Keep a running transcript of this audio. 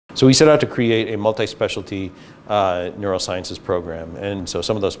So we set out to create a multi-specialty neurosciences program, and so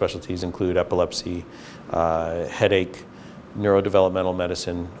some of those specialties include epilepsy, headache, neurodevelopmental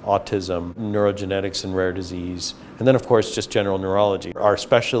medicine, autism, neurogenetics and rare disease, and then of course just general neurology. Our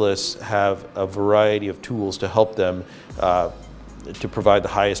specialists have a variety of tools to help them to provide the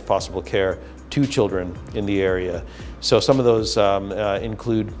highest possible care to children in the area. So some of those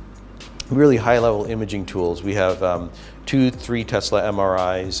include really high-level imaging tools. We have 2-3 Tesla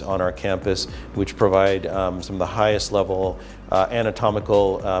MRIs on our campus, which provide some of the highest level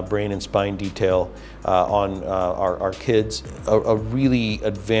anatomical brain and spine detail on our kids. A really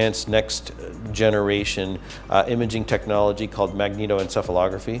advanced next generation imaging technology called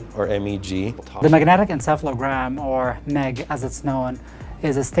magnetoencephalography, or MEG. The magnetic encephalogram, or MEG as it's known,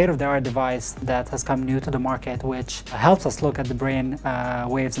 is a state-of-the-art device that has come new to the market, which helps us look at the brain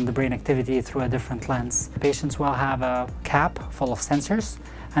waves and the brain activity through a different lens. Patients will have a cap full of sensors,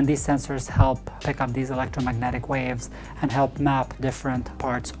 and these sensors help pick up these electromagnetic waves and help map different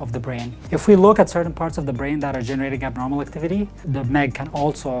parts of the brain. If we look at certain parts of the brain that are generating abnormal activity, the MEG can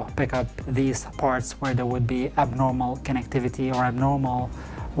also pick up these parts where there would be abnormal connectivity or abnormal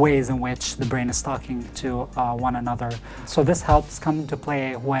ways in which the brain is talking to one another. So this helps come into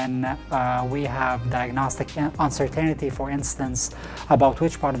play when we have diagnostic uncertainty, for instance, about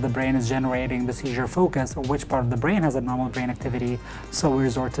which part of the brain is generating the seizure focus or which part of the brain has abnormal brain activity. So we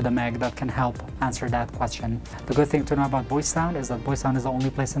resort to the MEG that can help answer that question. The good thing to know about Boys Town is that Boys Town is the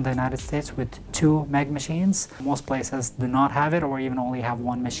only place in the United States with 2 MEG machines. Most places do not have it or even only have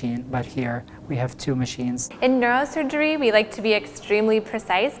 1 machine, but here we have 2 machines. In neurosurgery, we like to be extremely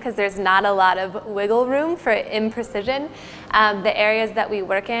precise because there's not a lot of wiggle room for imprecision. The areas that we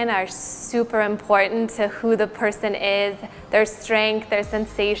work in are super important to who the person is, their strength, their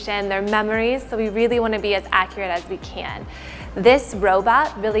sensation, their memories, so we really want to be as accurate as we can. This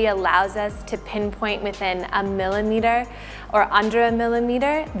robot really allows us to pinpoint within a millimeter or under a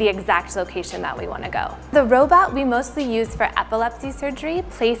millimeter the exact location that we want to go. The robot we mostly use for epilepsy surgery,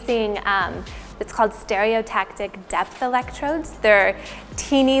 placing it's called stereotactic depth electrodes. They're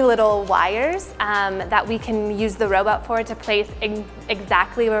teeny little wires that we can use the robot for to place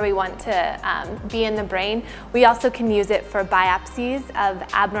exactly where we want to be in the brain. We also can use it for biopsies of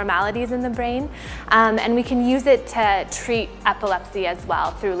abnormalities in the brain, and we can use it to treat epilepsy as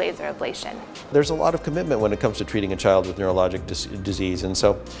well through laser ablation. There's a lot of commitment when it comes to treating a child with neurologic disease, and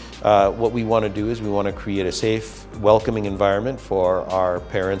so what we want to do is we want to create a safe, welcoming environment for our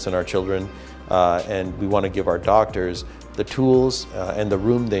parents and our children. And we want to give our doctors the tools and the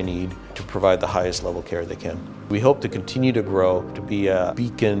room they need to provide the highest level care they can. We hope to continue to grow, to be a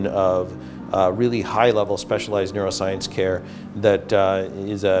beacon of really high-level specialized neuroscience care that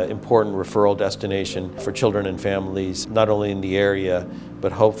is an important referral destination for children and families, not only in the area,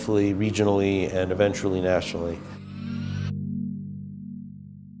 but hopefully regionally and eventually nationally.